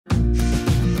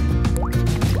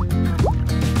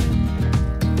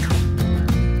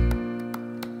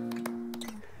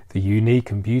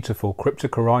unique and beautiful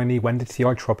Cryptocoryne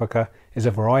wendtii tropica is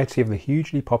a variety of the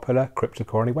hugely popular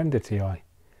Cryptocoryne wendtii.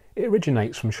 It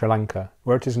originates from Sri Lanka,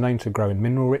 where it is known to grow in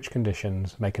mineral-rich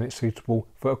conditions, making it suitable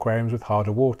for aquariums with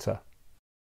harder water.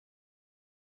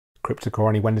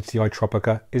 Cryptocoryne wendtii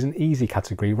tropica is an easy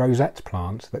category rosette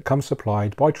plant that comes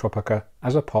supplied by Tropica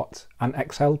as a pot and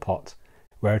XL pot,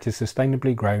 where it is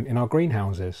sustainably grown in our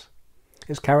greenhouses.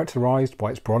 It's characterised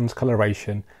by its bronze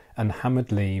coloration and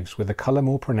hammered leaves with a colour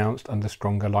more pronounced under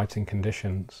stronger lighting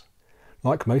conditions.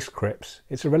 Like most crypts,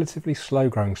 it's a relatively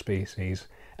slow-growing species,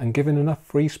 and given enough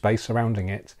free space surrounding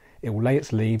it, it will lay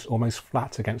its leaves almost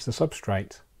flat against the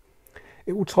substrate.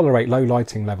 It will tolerate low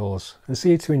lighting levels, and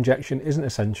CO2 injection isn't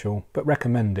essential but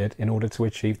recommended in order to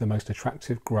achieve the most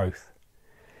attractive growth.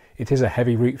 It is a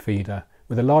heavy root feeder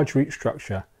with a large root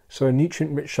structure, so a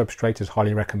nutrient-rich substrate is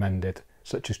highly recommended,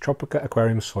 such as Tropica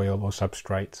Aquarium Soil or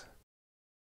Substrate.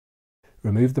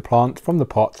 Remove the plant from the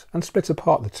pot and split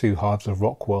apart the two halves of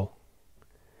rock wool.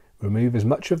 Remove as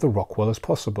much of the rock wool as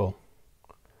possible.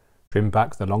 Trim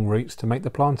back the long roots to make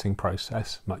the planting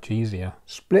process much easier.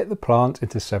 Split the plant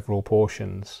into several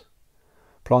portions.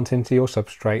 Plant into your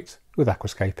substrate with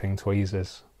aquascaping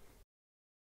tweezers.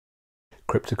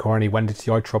 Cryptocoryne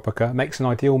wendtii tropica makes an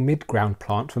ideal mid-ground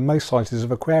plant for most sizes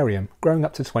of aquarium, growing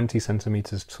up to 20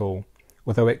 cm tall,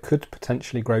 although it could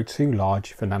potentially grow too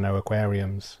large for nano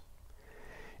aquariums.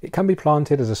 It can be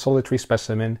planted as a solitary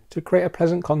specimen to create a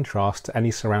pleasant contrast to any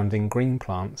surrounding green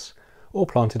plants, or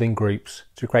planted in groups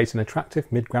to create an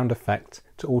attractive mid-ground effect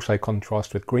to also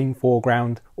contrast with green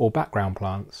foreground or background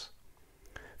plants.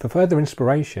 For further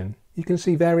inspiration, you can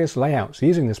see various layouts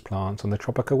using this plant on the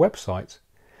Tropica website.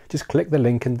 Just click the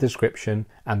link in the description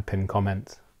and pin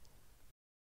comment.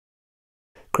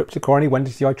 Cryptocoryne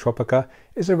wendtii tropica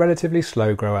is a relatively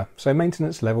slow grower, so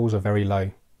maintenance levels are very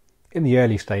low. In the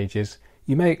early stages,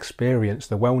 you may experience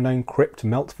the well-known crypt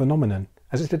melt phenomenon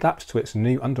as it adapts to its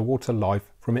new underwater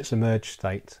life from its emerged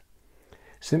state.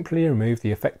 Simply remove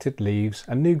the affected leaves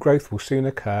and new growth will soon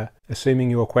occur,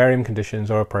 assuming your aquarium conditions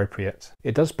are appropriate.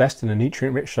 It does best in a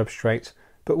nutrient-rich substrate,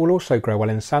 but will also grow well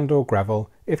in sand or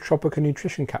gravel if Tropica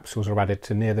nutrition capsules are added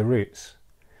to near the roots.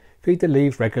 Feed the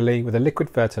leaves regularly with a liquid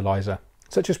fertiliser,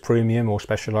 such as premium or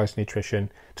specialised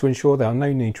nutrition, to ensure there are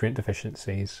no nutrient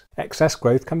deficiencies. Excess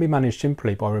growth can be managed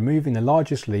simply by removing the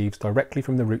largest leaves directly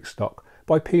from the rootstock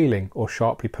by peeling or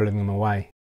sharply pulling them away.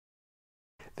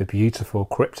 The beautiful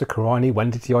Cryptocoryne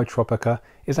wendtii tropica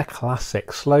is a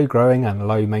classic slow-growing and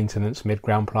low-maintenance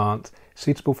mid-ground plant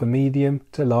suitable for medium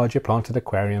to larger planted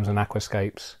aquariums and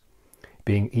aquascapes.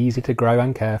 Being easy to grow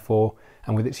and care for,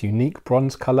 and with its unique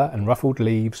bronze colour and ruffled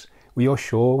leaves, we are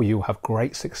sure you will have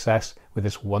great success with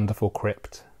this wonderful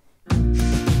crypt.